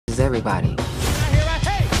everybody.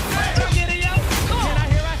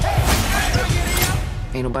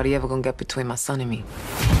 Ain't nobody ever gonna get between my son and me.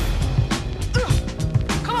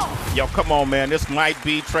 Yo, come on, man. This might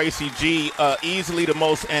be Tracy G. Easily the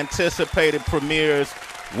most anticipated premieres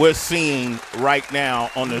we're seeing right now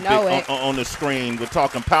on the screen. We're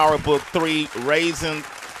talking Power Book 3, Raising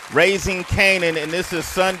Kanan, and this is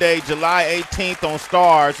Sunday, July 18th on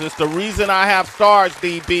Starz. It's the reason I have Starz,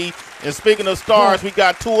 DB. And speaking of Starz, we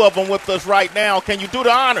got two of them with us right now. Can you do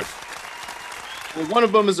the honors? Well, one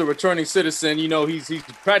of them is a returning citizen. You know, he's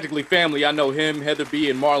practically family. I know him, Heather B,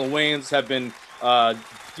 and Marlon Wayans have been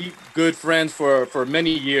deep, good friends for many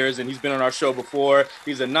years, and he's been on our show before.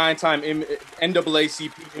 He's a 9-time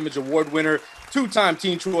NAACP Image Award winner, 2-time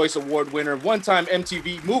Teen Choice Award winner, 1-time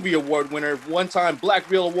MTV Movie Award winner, 1-time Black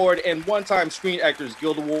Reel Award, and 1-time Screen Actors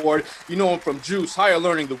Guild Award. You know him from Juice, Higher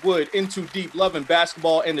Learning, The Wood, Into Deep, Love and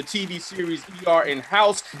Basketball, and the TV series ER in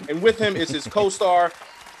House. And with him is his co-star.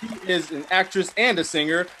 He is an actress and a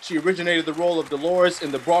singer. She originated the role of Dolores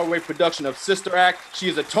in the Broadway production of Sister Act. She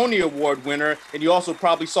is a Tony Award winner, and you also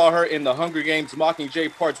probably saw her in The Hunger Games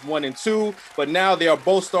Mockingjay Parts 1 and 2. But now they are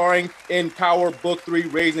both starring in Power Book 3,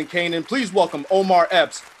 Raising Kanan. Please welcome Omar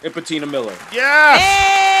Epps and Patina Miller. Yes!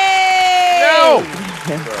 Hey! Yo!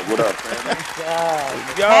 What up, man?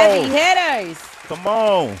 Yo! Heavy hitters! Come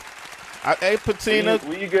on. Hey, Patina.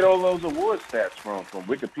 Where you get all those award stats from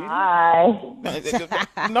Wikipedia? Hi.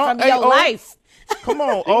 No, From hey, your life. Come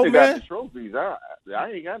on, Patina got man. the trophies. I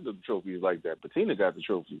ain't got the trophies like that. Patina got the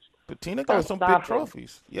trophies. Patina got some big stop it.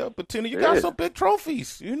 trophies. Yeah, Patina, you got some big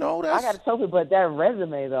trophies. You know I got a trophy, but that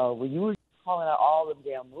resume, though, when you were calling out all them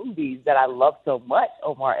damn movies that I love so much,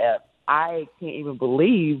 Omar Epps, I can't even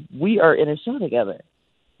believe we are in a show together.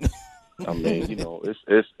 I mean, you know,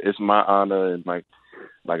 it's my honor, and like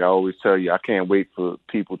I always tell you, I can't wait for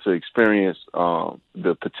people to experience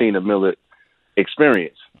the Patina Miller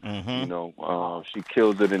experience. Mm-hmm. You know, she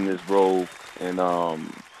kills it in this role, and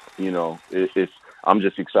you know, I'm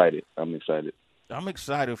just excited. I'm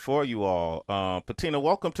excited for you all. Patina,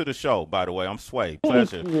 welcome to the show, by the way. I'm Sway.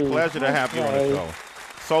 Pleasure to have you on the show.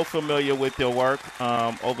 So familiar with your work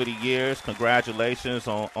over the years. Congratulations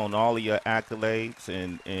on all of your accolades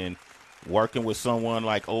and working with someone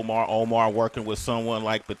like Omar working with someone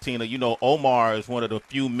like Patina. You know, Omar is one of the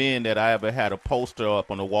few men that I ever had a poster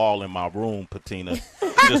up on the wall in my room, Patina,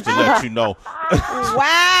 just to let you know.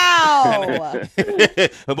 Wow.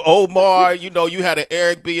 Omar, you know, you had an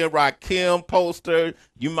Eric B. and Rakim poster.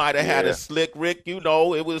 You might have had a Slick Rick, you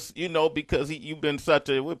know. It was, you know, because you've been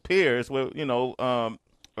we're peers, you know,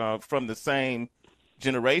 from the same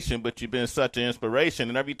generation, but you've been such an inspiration.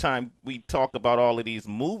 And every time we talk about all of these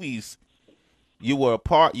movies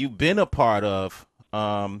you've been a part of,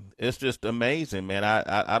 it's just amazing, man.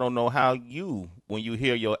 I don't know how when you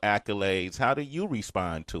hear your accolades, how do you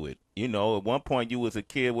respond to it? You know, at one point you was a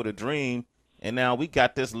kid with a dream, and now we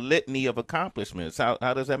got this litany of accomplishments. How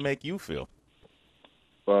does that make you feel?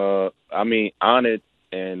 I mean, honored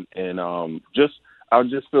and I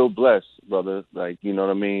just feel blessed, brother. Like, you know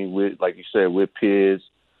what I mean? Like you said, we're peers,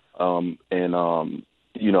 and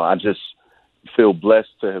you know, I just feel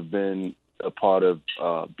blessed to have been a part of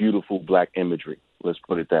beautiful Black imagery. Let's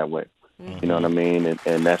put it that way. Mm-hmm. You know what I mean?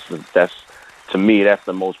 And that's to me, that's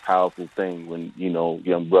the most powerful thing when, you know,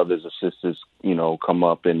 young brothers or sisters, you know, come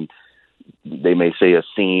up and they may say a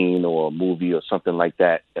scene or a movie or something like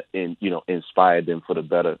that, and, you know, inspire them for the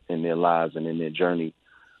better in their lives and in their journey.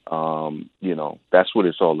 You know, that's what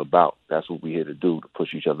it's all about. That's what we're here to do, to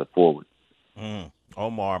push each other forward.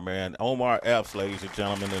 Omar, man. Omar Epps, ladies and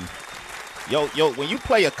gentlemen. And yo, when you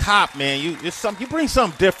play a cop, man, you bring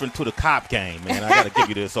something different to the cop game, man. I got to give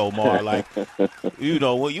you this, Omar. Like, you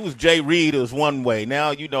know, when you was Jay Reed, it was one way.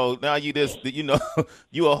 Now, you just, you know,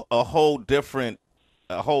 you a whole different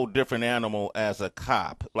animal as a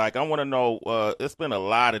cop. Like, I want to know, there's been a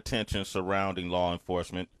lot of tension surrounding law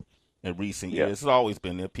enforcement in recent years. It's always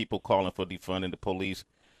been there. People calling for defunding the police,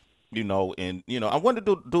 you know, and, you know, I wonder,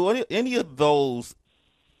 do any of those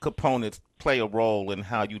components play a role in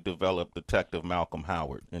how you develop Detective Malcolm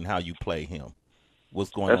Howard and how you play him? What's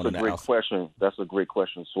going on in the house? That's a great question. That's a great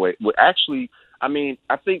question, Sway. Well, actually, I mean,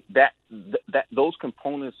 I think that those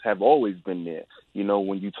components have always been there. You know,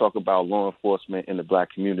 when you talk about law enforcement in the Black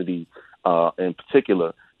community in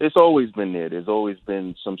particular, it's always been there. There's always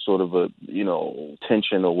been some sort of a, you know,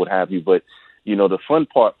 tension or what have you. But, you know, the fun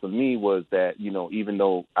part for me was that, you know, even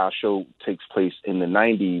though our show takes place in the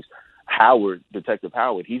 90s, Detective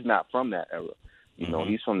Howard, he's not from that era. You know,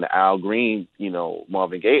 he's from the Al Green, you know,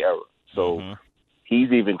 Marvin Gaye era. So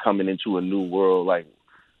he's even coming into a new world, like,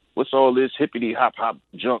 what's all this hippity hop hop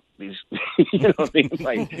junk? These, you know what I mean?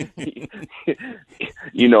 Like,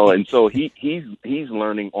 you know, and so he's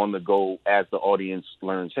learning on the go as the audience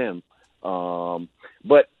learns him.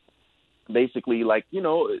 But basically, like, you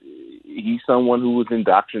know, he's someone who was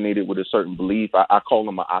indoctrinated with a certain belief. I call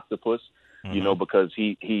him an octopus, you know, because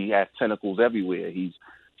he has tentacles everywhere. He's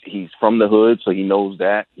from the hood, so he knows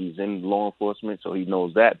that. He's in law enforcement, so he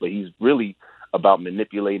knows that. But he's really about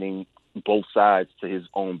manipulating both sides to his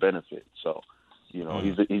own benefit. So, you know,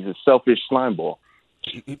 he's a selfish slime ball.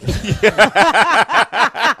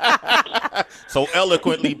 So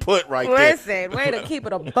eloquently put right Listen, way to keep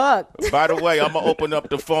it a buck. By the way, I'm going to open up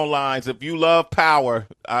the phone lines. If you love power,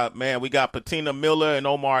 man, we got Patina Miller and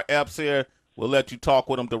Omar Epps here. We'll let you talk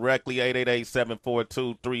with them directly,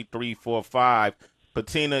 888-742-3345.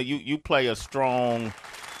 Patina, you play a strong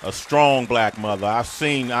black mother. I've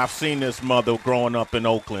seen this mother growing up in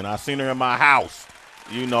Oakland. I've seen her in my house,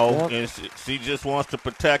 you know, and she just wants to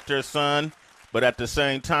protect her son. But at the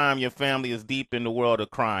same time, your family is deep in the world of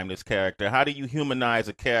crime, this character. How do you humanize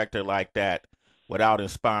a character like that without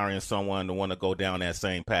inspiring someone to want to go down that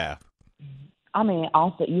same path? I mean,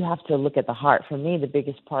 also, you have to look at the heart. For me, the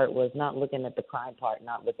biggest part was not looking at the crime part,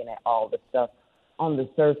 not looking at all the stuff on the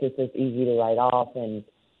surface that's easy to write off and,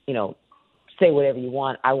 you know, say whatever you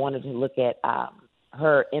want. I wanted to look at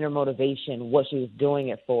her inner motivation, what she was doing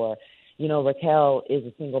it for. You know, Raquel is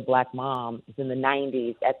a single black mom. It's in the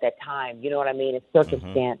 90s at that time. You know what I mean? It's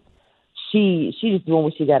circumstance. She's just doing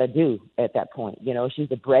what she got to do at that point. You know,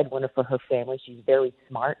 she's a breadwinner for her family. She's very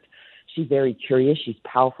smart. She's very curious. She's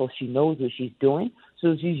powerful. She knows what she's doing.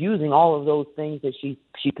 So she's using all of those things that she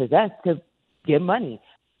possessed to get money.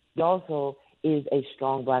 She also is a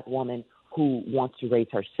strong black woman who wants to raise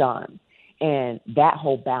her son. And that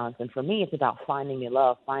whole balance. And for me, it's about finding the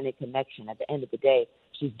love, finding connection. At the end of the day,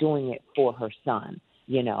 she's doing it for her son,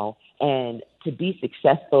 you know, and to be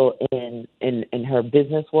successful in her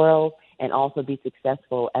business world and also be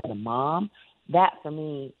successful as a mom, that for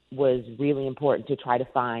me was really important to try to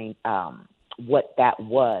find what that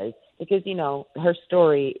was. Because, you know, her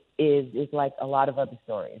story is like a lot of other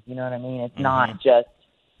stories. You know what I mean? It's not just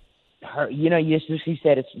her, you know, she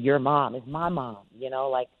said it's your mom. It's my mom, you know,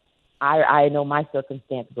 like I know my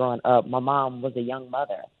circumstance growing up. My mom was a young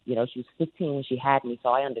mother. You know, she was 15 when she had me, so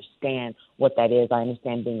I understand what that is. I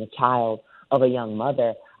understand being a child of a young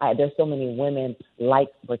mother. There's so many women like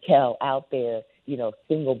Raquel out there, you know,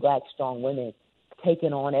 single black strong women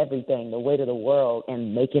taking on everything, the weight of the world,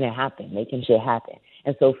 and making it happen, making shit happen.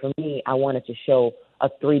 And so for me, I wanted to show a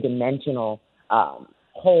three-dimensional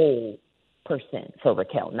whole person for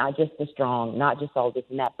Raquel, not just the strong, not just all this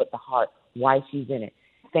and that, but the heart, why she's in it.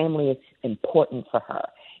 Family is important for her,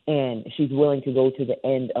 and she's willing to go to the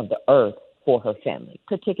end of the earth for her family,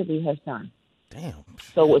 particularly her son. Damn.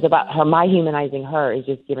 So it was about her. My humanizing her is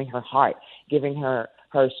just giving her heart, giving her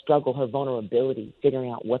struggle, her vulnerability, figuring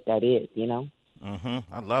out what that is, you know?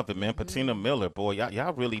 I love it, man. Patina Miller, boy,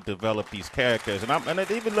 y'all really develop these characters.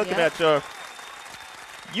 And even looking at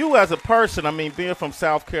you as a person, I mean, being from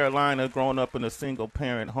South Carolina, growing up in a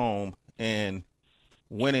single-parent home, and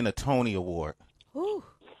winning a Tony Award. Ooh.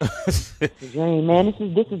 It's a dream, man.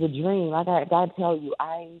 This is a dream. I gotta tell you,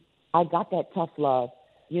 I got that tough love.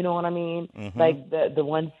 You know what I mean? Like the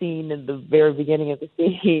one scene in the very beginning of the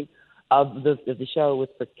scene of the show with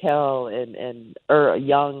Raquel and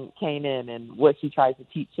young Kanan and what she tries to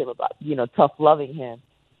teach him about, you know, tough loving him.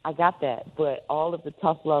 I got that, but all of the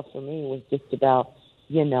tough love for me was just about,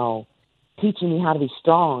 you know, teaching me how to be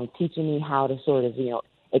strong, teaching me how to sort of, you know,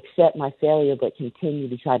 accept my failure, but continue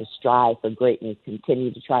to try to strive for greatness,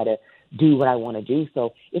 continue to try to do what I want to do.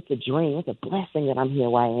 So it's a dream. It's a blessing that I'm here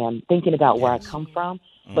where I am, thinking about where I come from.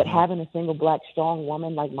 But having a single black strong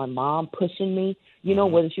woman like my mom pushing me, you know,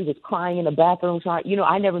 whether she was crying in the bathroom, trying, you know,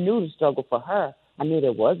 I never knew the struggle for her. I knew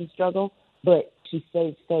there was a struggle, but she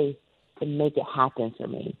saved face to make it happen for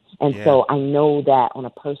me. And so I know that on a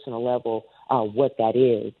personal level, what that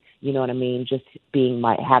is. You know what I mean? Just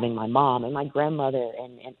having my mom and my grandmother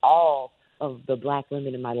and all of the black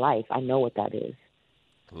women in my life. I know what that is.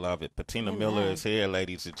 Love it. Patina Miller is here,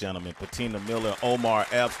 ladies and gentlemen. Patina Miller, Omar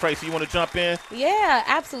Epps. Tracy, you want to jump in? Yeah,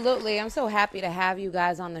 absolutely. I'm so happy to have you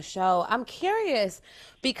guys on the show. I'm curious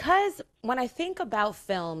because when I think about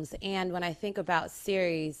films and when I think about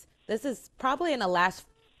series, this is probably in the last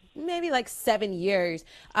maybe like 7 years,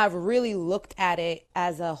 I've really looked at it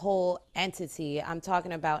as a whole entity. I'm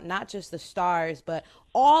talking about not just the stars, but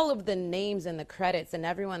all of the names and the credits and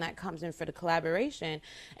everyone that comes in for the collaboration.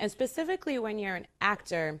 And specifically when you're an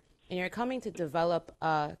actor, and you're coming to develop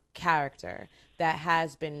a character that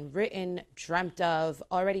has been written, dreamt of,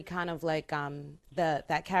 already kind of like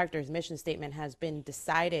that character's mission statement has been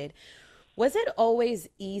decided. Was it always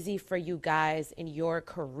easy for you guys in your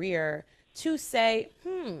career to say, I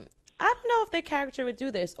don't know if the character would do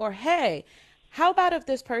this, or hey, how about if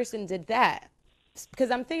this person did that?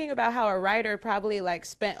 Because I'm thinking about how a writer probably like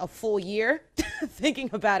spent a full year thinking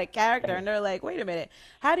about a character, and they're like, wait a minute,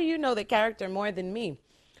 how do you know the character more than me?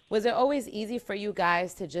 Was it always easy for you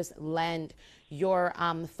guys to just lend your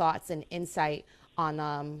thoughts and insight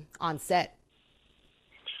on set?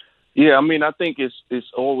 Yeah, I mean, I think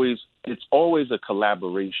it's always a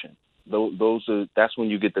collaboration. That's when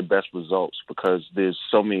you get the best results, because there's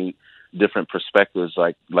so many different perspectives.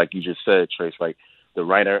 Like you just said, Trace. Like the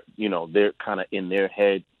writer, they're kind of in their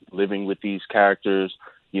head living with these characters.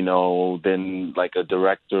 Then like a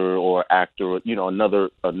director or actor,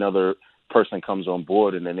 another person comes on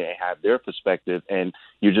board, and then they have their perspective, and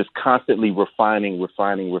you're just constantly refining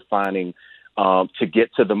to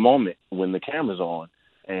get to the moment when the camera's on.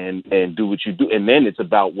 And do what you do, and then it's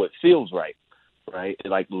about what feels right?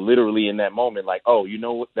 Like literally in that moment, like, oh,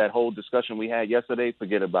 what, that whole discussion we had yesterday,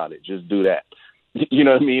 forget about it, just do that. You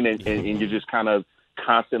know what I mean? And you're just kind of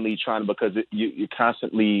constantly trying, because you're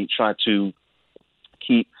constantly trying to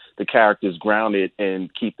keep the characters grounded and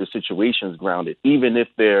keep the situations grounded, even if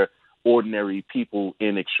they're ordinary people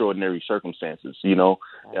in extraordinary circumstances. And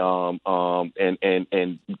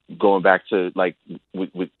going back to like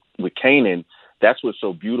with Kanan. That's what's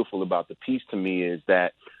so beautiful about the piece to me, is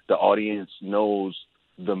that the audience knows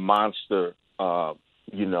the monster, and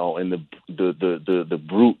the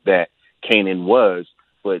brute that Kanan was.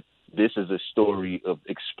 But this is a story of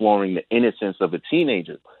exploring the innocence of a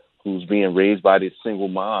teenager who's being raised by this single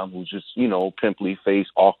mom who's just, pimply face,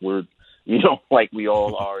 awkward, like we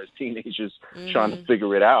all are as teenagers, trying to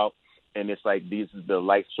figure it out. And it's like these are the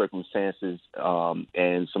life circumstances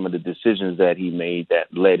and some of the decisions that he made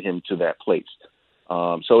that led him to that place.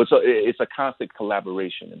 So it's a constant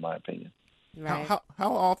collaboration, in my opinion. Right. How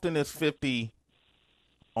often is 50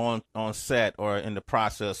 on set or in the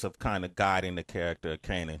process of kind of guiding the character of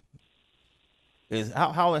Kanan?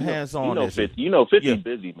 How hands on is 50, it? 50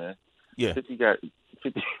 busy, man. Yeah. 50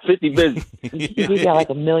 busy. He got like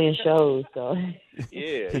a million shows, so.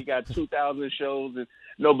 Yeah, he got 2,000 shows.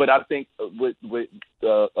 But I think with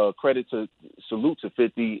credit to salute to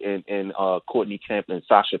 50 and Courtney Kemp and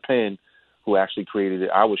Sasha Penn, who actually created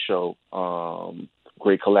our show.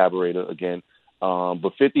 Great collaborator again.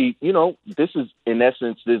 But 50, this is, in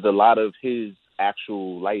essence, there's a lot of his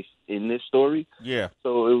actual life in this story. Yeah.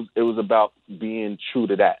 So it was about being true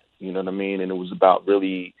to that, you know what I mean? And it was about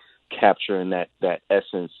really capturing that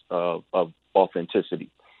essence of authenticity.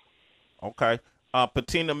 Okay.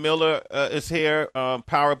 Patina Miller is here.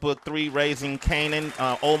 Power Book 3, Raising Kanan.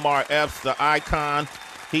 Omar Epps, the icon.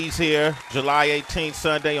 He's here July 18th,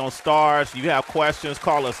 Sunday on Starz. You have questions,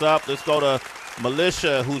 call us up. Let's go to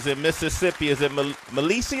Militia, who's in Mississippi. Is it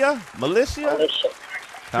Militia?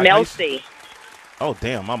 Melcy. Oh,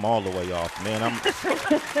 damn, I'm all the way off, man.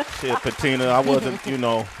 Shit, Patina, I wasn't,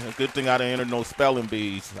 good thing I didn't enter no spelling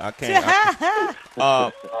bees. I can't.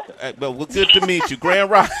 But well, good to meet you. Grand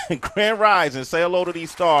Rising. Say hello to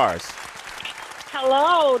these stars.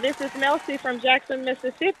 Hello, this is Melcy from Jackson,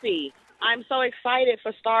 Mississippi. I'm so excited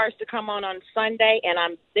for Starz to come on Sunday, and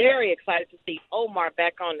I'm very excited to see Omar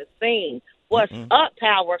back on the scene. What's up,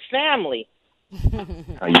 Power Family?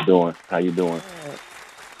 How you doing?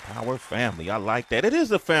 Power Family. I like that. It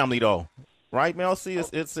is a family, though. Right, Melcy?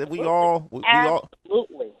 It's we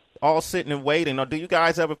all sitting and waiting. Or do you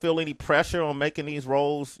guys ever feel any pressure on making these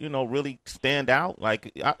roles, really stand out?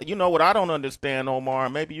 Like, what I don't understand,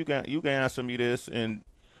 Omar, maybe you can answer me this, and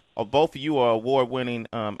both of you are award-winning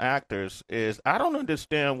actors, is I don't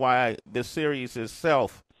understand why the series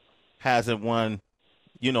itself hasn't won,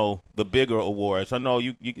 the bigger awards. I know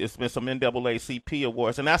it's been some NAACP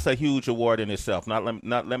awards, and that's a huge award in itself.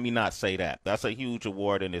 Let me not say that. That's a huge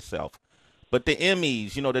award in itself. But the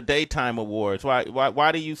Emmys, the daytime awards,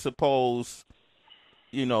 why do you suppose,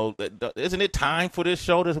 isn't it time for this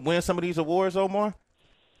show to win some of these awards, Omar?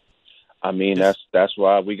 I mean, that's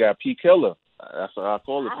why we got P. Killer. That's what I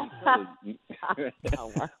call it.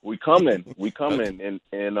 We coming, and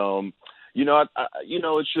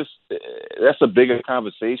it's just that's a bigger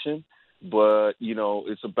conversation, but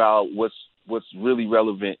it's about what's really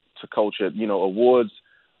relevant to culture. Awards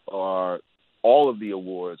all of the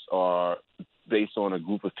awards are based on a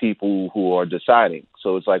group of people who are deciding.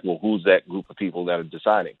 So it's like, well, who's that group of people that are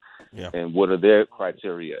deciding, and what are their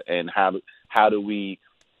criteria, and how do we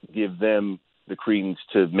give them the credence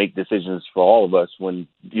to make decisions for all of us when,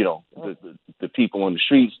 you know, the people on the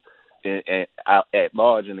streets and out at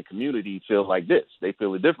large in the community feel like this. They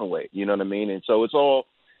feel a different way. You know what I mean? And so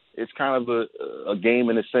it's kind of a game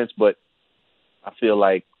in a sense, but I feel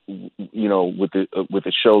like, you know, with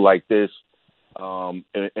a show like this,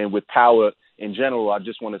 and with Power in general, I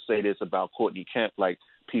just want to say this about Courtney Kemp. Like,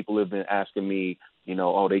 people have been asking me, you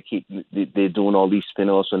know, oh, they're doing all these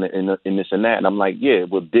spin-offs and this and that. And I'm like, yeah,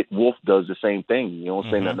 well, Dick Wolf does the same thing. You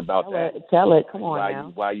don't say nothing about that. Tell it. Come on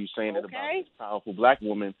now. Why are you saying it about this powerful black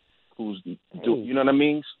woman who's, you know what I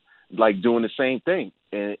mean? Like, doing the same thing.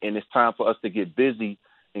 And it's time for us to get busy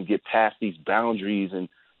and get past these boundaries and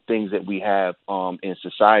things that we have in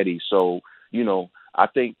society. So, you know, I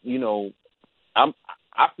think, you know, I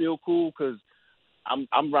feel cool because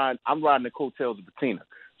I'm riding the coattails of Patina.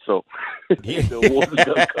 So, you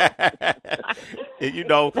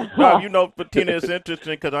know, Patina is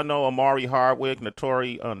interesting because I know Amari Hardwick,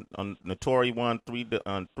 Notori won three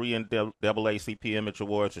NAACP Image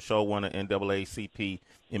Awards. The show won an NAACP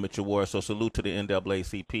Image Award. So salute to the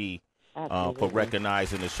NAACP for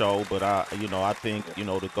recognizing the show. But I think, you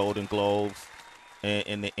know, the Golden Globes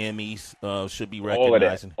and the Emmys should be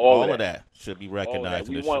recognizing all of that. Should be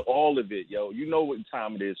recognizing. We want all of it, yo. You know what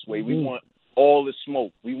time it is, Sway. We want all the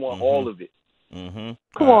smoke. We want all of it. Come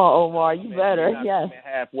on, Omar. You better. Yes.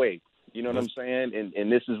 Halfway. You know what I'm saying?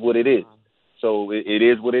 And this is what it is. So it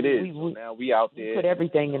is what it is. So now we out there. Put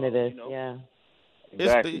everything into this. You know? Yeah.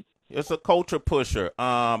 Exactly. It's a culture pusher.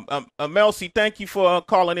 Mel C, thank you for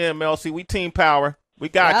calling in, Mel C. We Team Power. We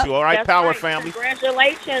got you, all right, That's Power right. family.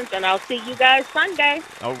 Congratulations, and I'll see you guys Sunday.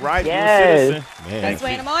 All right, yes. you citizen. Man, Let's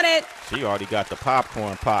wait on it. She already got the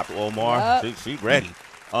popcorn popped, Omar. Yep. She ready.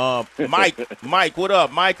 Mike, what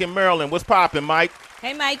up? Mike in Maryland. What's popping, Mike?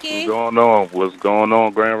 Hey, Mikey. What's going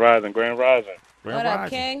on? Grand Rising. What up,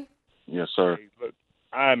 King? Yes, sir. Hey, look,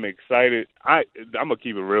 I'm excited. I'm going to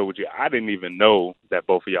keep it real with you. I didn't even know that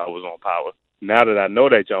both of y'all was on Power. Now that I know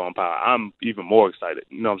that y'all on Power, I'm even more excited.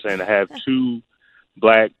 You know what I'm saying? To have two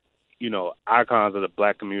black, you know, icons of the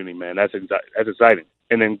black community, man. That's exciting.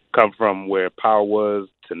 And then come from where Power was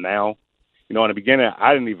to now. You know, in the beginning,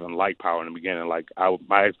 I didn't even like Power in the beginning. Like,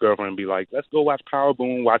 my ex-girlfriend would be like, let's go watch Power,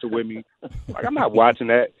 Boom, watch it with me. Like, I'm not watching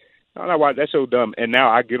that. I'm not watching that show dumb. And now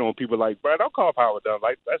I get on people like, bro, don't call Power dumb.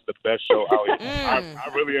 Like, that's the best show out here. I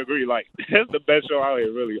really agree. Like, that's the best show out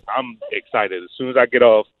here, really. I'm excited. As soon as I get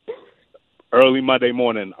off early Monday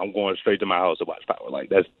morning, I'm going straight to my house to watch Power. Like,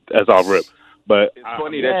 that's all rip. But it's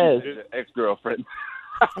funny that you said ex-girlfriend.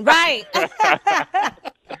 Right.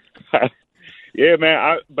 Yeah,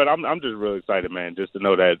 man. I'm just really excited, man, just to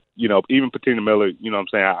know that, you know, even Patina Miller, you know what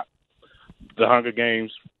I'm saying, the Hunger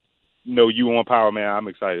Games, you know, you on Power, man, I'm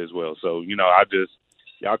excited as well. So, you know,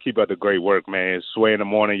 y'all keep up the great work, man. Sway in the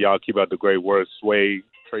morning, y'all keep up the great work. Sway,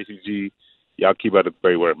 Tracy G, y'all keep up the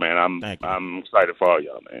great work, man. I'm excited for all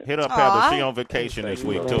y'all, man. Hit up Heather. She on vacation this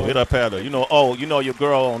week, too. Hit up Heather. You know, your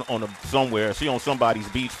girl on somewhere. She on somebody's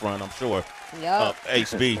beachfront, I'm sure. Yep.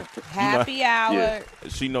 HB. Happy hour. Yeah.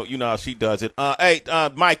 She know, you know how she does it. Hey,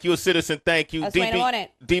 Mike, you a citizen. Thank you. Let's wait on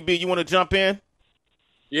it. DB, you want to jump in?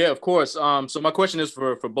 Yeah, of course. So my question is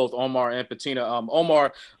for both Omar and Patina.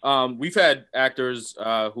 Omar, we've had actors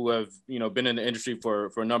who have, you know, been in the industry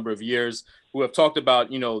for a number of years who have talked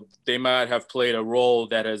about, you know, they might have played a role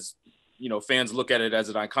that has, you know, fans look at it as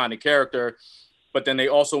an iconic character, but then they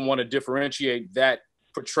also want to differentiate that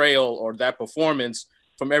portrayal or that performance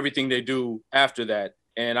from everything they do after that.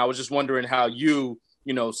 And I was just wondering how you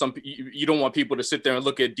know, you don't want people to sit there and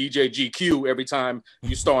look at DJ GQ every time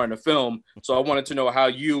you star in a film. So I wanted to know how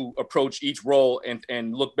you approach each role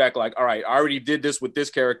and look back like, all right, I already did this with this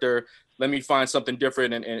character. Let me find something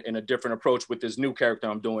different and a different approach with this new character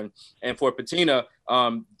I'm doing. And for Patina,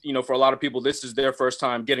 you know, for a lot of people, this is their first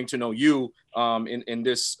time getting to know you in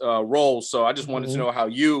this role. So I just wanted to know how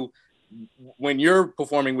you, when you're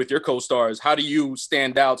performing with your co-stars, how do you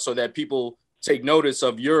stand out so that people take notice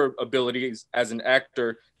of your abilities as an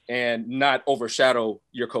actor and not overshadow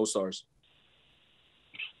your co-stars?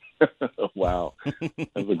 Wow. That's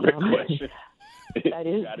a great question. That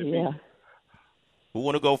is, yeah. Who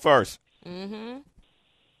want to go first?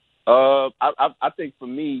 I think for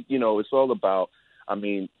me, you know, it's all about, I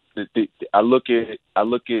mean, I look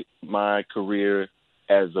at my career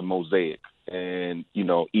as a mosaic, and, you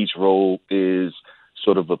know, each role is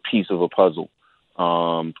sort of a piece of a puzzle.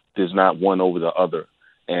 There's not one over the other.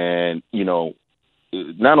 And, you know,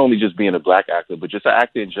 not only just being a black actor, but just an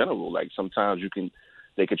actor in general. Like, sometimes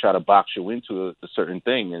they could try to box you into a certain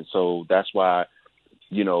thing. And so that's why,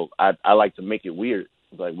 you know, I like to make it weird.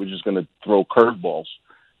 Like, we're just going to throw curveballs,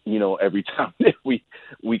 you know, every time that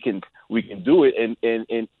we can we can do it. And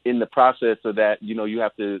in the process of that, you know, you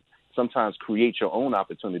have to sometimes create your own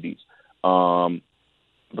opportunities,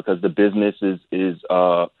 because the business is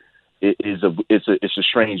a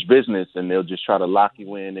strange business, and they'll just try to lock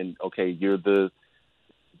you in and, okay, you're the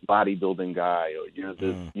bodybuilding guy, or you're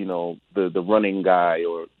the you know, the running guy,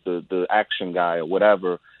 or the action guy, or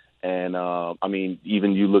whatever. And I mean,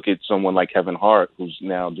 even you look at someone like Kevin Hart, who's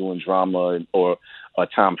now doing drama, or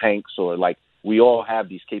Tom Hanks, or like, we all have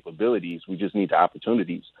these capabilities. We just need the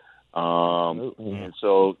opportunities. And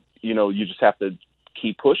so, you know, you just have to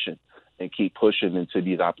keep pushing until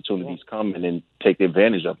these opportunities come, and then take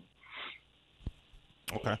advantage of them.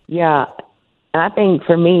 Okay. Yeah. And I think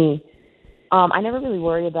for me, I never really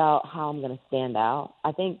worry about how I'm going to stand out.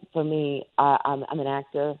 I think for me, I'm an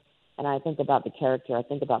actor, and I think about the character. I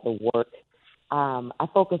think about the work. I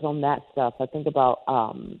focus on that stuff. I think about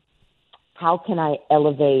how can I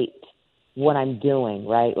elevate what I'm doing,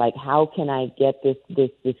 right? Like, how can I get this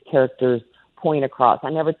character's point across? I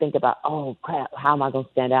never think about, oh, crap, how am I going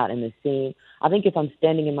to stand out in this scene? I think if I'm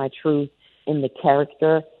standing in my truth in the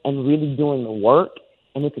character and really doing the work,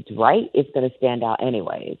 and if it's right, it's going to stand out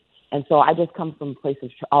anyways. And so I just come from a place of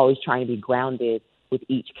always trying to be grounded with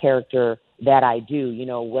each character that I do, you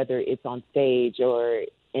know, whether it's on stage or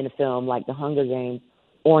in a film like The Hunger Games,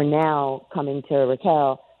 or now coming to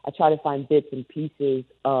Raquel. I try to find bits and pieces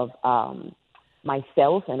of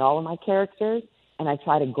myself and all of my characters, and I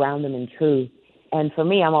try to ground them in truth. And for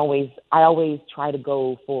me, I always try to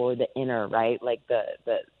go for the inner, right? Like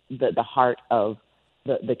the heart of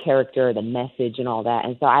the character, the message, and all that.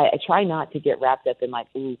 And so I try not to get wrapped up in like,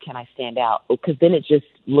 ooh, can I stand out? Because then it just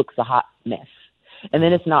looks a hot mess. And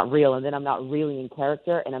then it's not real. And then I'm not really in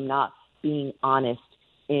character, and I'm not being honest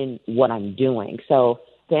in what I'm doing. So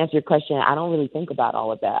to answer your question, I don't really think about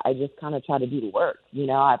all of that. I just kind of try to do the work. You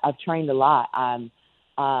know, I've trained a lot. I'm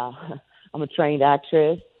a trained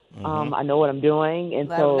actress. I know what I'm doing. And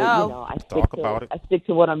so, you know, I stick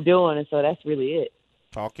to what I'm doing. And so that's really it.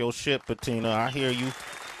 Talk your shit, Patina. I hear you.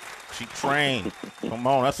 She trained. Come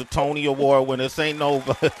on, that's a Tony Award winner. This ain't no,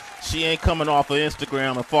 she ain't coming off of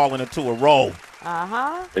Instagram and falling into a role.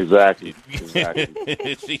 Exactly.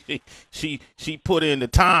 She put in the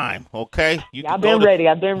time, okay? I've been ready.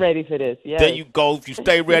 I've been ready for this. Yeah. There you go. If you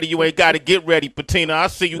stay ready, you ain't got to get ready, Patina. I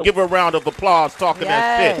see you. Give her a round of applause talking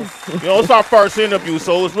that shit. You know, it's our first interview,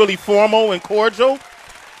 so it's really formal and cordial.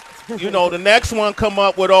 You know, the next one come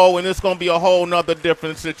up with and it's gonna be a whole nother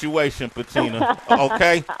different situation, Patina.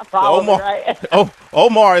 Okay, Probably, right?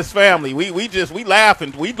 Omar is family. We laugh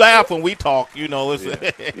when we talk. You know, it's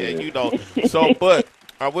you know. So, but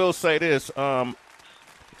I will say this.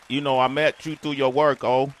 You know, I met you through your work.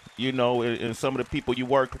 You know, and some of the people you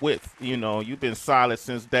worked with. You know, you've been solid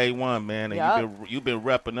since day one, man, and you've been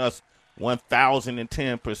repping us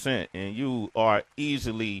 1,010%, and you are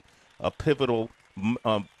easily a pivotal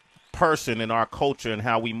person in our culture and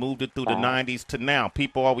how we moved it through the 90s to now.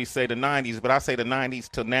 People always say the 90s, but I say the 90s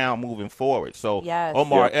to now moving forward. So,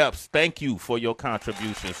 Omar Epps, thank you for your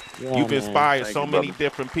contributions. You've inspired so many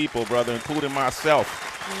different people, brother, including myself.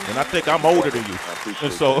 And I think I'm older than you.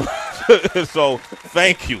 And so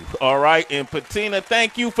thank you. All right. And Patina,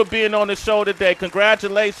 thank you for being on the show today.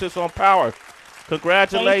 Congratulations on Power.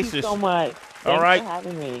 Congratulations. Thank you so much. All right, for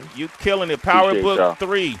having me. You killing it. Power Book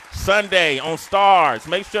 3, Sunday on Starz.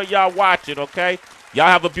 Make sure y'all watch it, okay? Y'all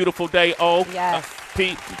have a beautiful day, Yes.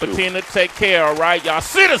 Patina, take care, all right? Y'all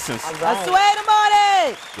citizens. All right. Sway in the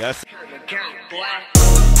morning. Yes.